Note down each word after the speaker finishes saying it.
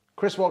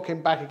Chris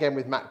Watkin back again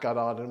with Matt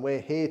Goddard, and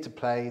we're here to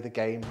play the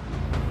game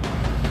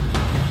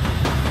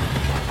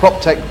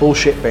PropTech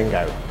Bullshit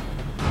Bingo.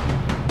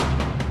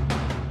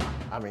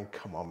 I mean,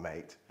 come on,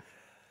 mate.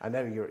 I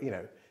know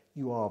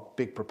you are a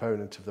big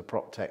proponent of the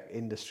PropTech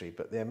industry,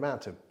 but the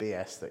amount of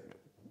BS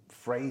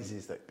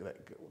phrases that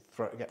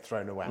get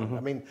thrown around. Mm-hmm.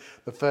 I mean,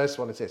 the first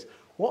one is this: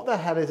 what the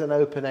hell is an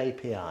open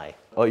API?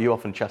 Oh, you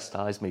often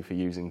chastise me for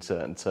using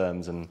certain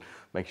terms and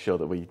make sure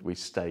that we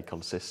stay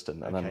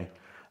consistent. And okay.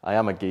 I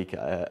am a geek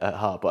at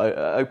heart, but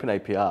open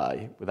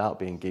API, without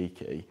being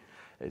geeky,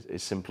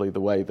 is simply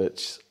the way that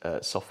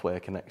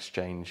software can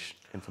exchange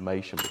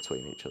information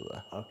between each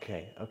other.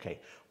 Okay.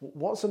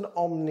 What's an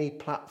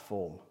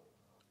omni-platform?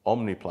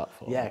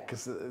 Omni-platform? Yeah,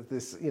 because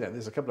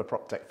there's a couple of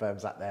PropTech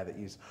firms out there that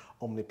use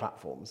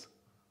omni-platforms.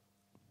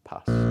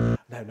 Pass. No,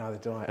 neither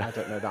do I. I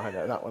don't know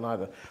that one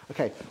either.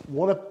 Okay,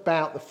 what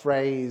about the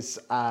phrase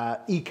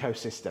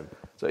ecosystem?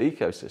 So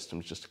ecosystem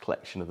is just a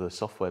collection of the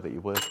software that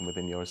you're working with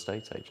in your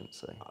estate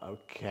agency.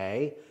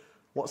 Okay.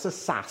 What's a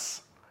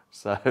SaaS?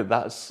 So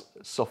that's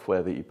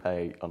software that you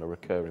pay on a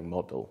recurring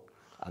model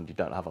and you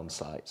don't have on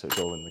site, so it's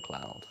all in the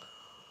cloud.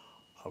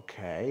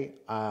 Okay.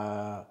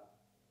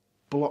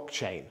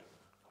 Blockchain.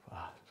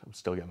 I'm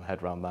still getting my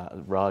head around that.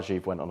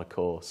 Rajiv went on a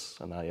course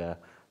and I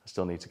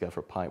still need to go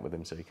for a pint with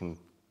him so he can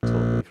talk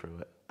me through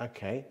it.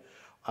 Okay.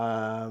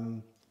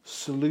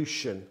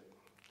 Solution.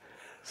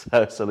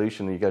 So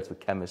solution you go to the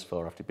chemist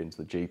for after you've been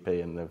to the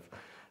GP and they've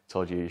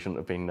told you shouldn't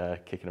have been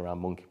kicking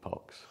around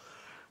monkeypox.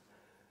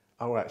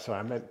 Oh, right, sorry,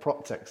 I meant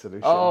PropTech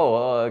solution.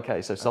 Oh,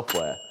 okay, so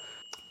software.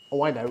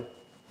 Oh, I know.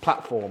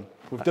 Platform.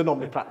 We've done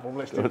omni-platform.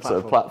 Let's do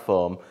platform. So a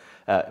platform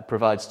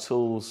provides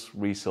tools,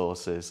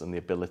 resources, and the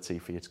ability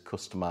for you to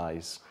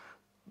customise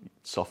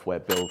software,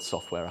 build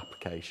software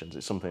applications.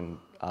 It's something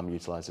I'm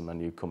utilising in my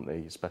new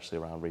company, especially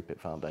around Reapit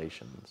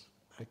Foundations.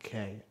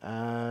 Okay.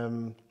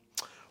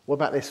 What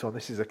about this one?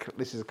 This is a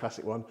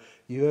classic one.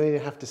 You only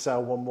have to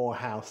sell one more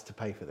house to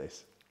pay for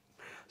this.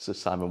 So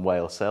Simon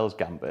Wales sales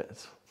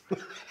gambit.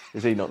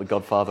 Is he not the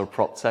godfather of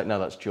PropTech? No,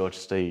 that's George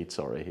Steed.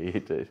 Sorry, he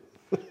did.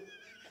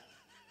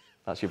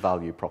 That's your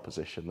value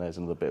proposition. There's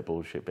another bit of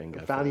bullshit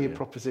bingo. Value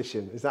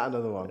proposition. Is that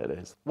another one? It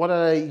is. What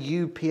are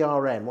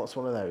UPRN? What's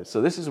one of those? So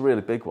this is a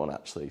really big one,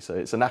 actually. So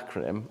it's an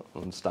acronym,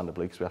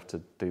 understandably, because we have to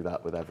do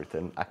that with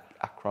everything.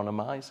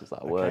 Acronymise, is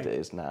that a word? It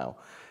is now.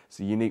 It's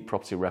a unique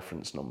property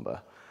reference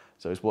number.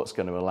 So it's what's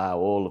going to allow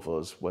all of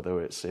us,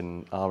 whether it's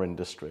in our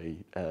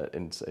industry,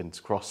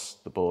 across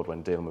the board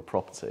when dealing with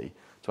property,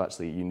 to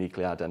actually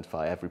uniquely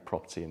identify every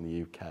property in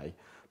the UK,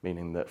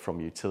 meaning that from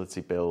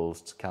utility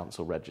bills to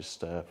council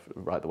register,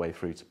 right the way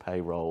through to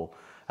payroll,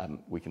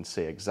 we can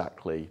see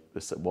exactly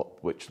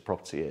which the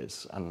property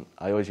is. And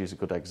I always use a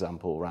good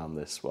example around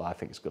this. Well, I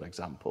think it's a good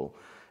example,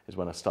 is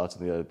when I started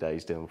in the early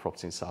days dealing with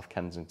property in South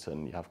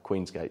Kensington, you have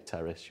Queensgate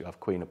Terrace, you have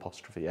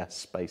Queen''S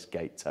space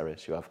Gate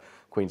Terrace, you have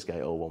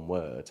Queensgate all one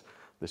word.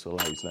 This will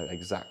allow you to know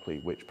exactly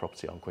which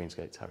property on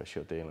Queensgate Terrace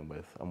you're dealing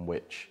with and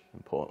which,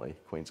 importantly,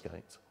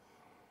 Queensgate.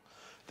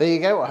 There you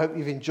go. I hope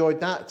you've enjoyed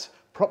that.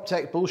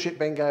 PropTech Bullshit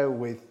Bingo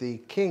with the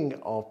king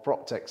of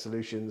PropTech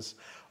solutions,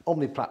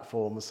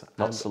 omni-platforms.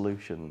 Not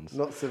solutions.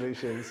 Not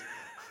solutions.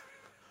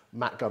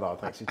 Matt Goddard,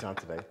 thanks for your time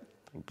today.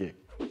 Thank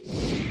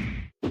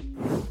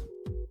you.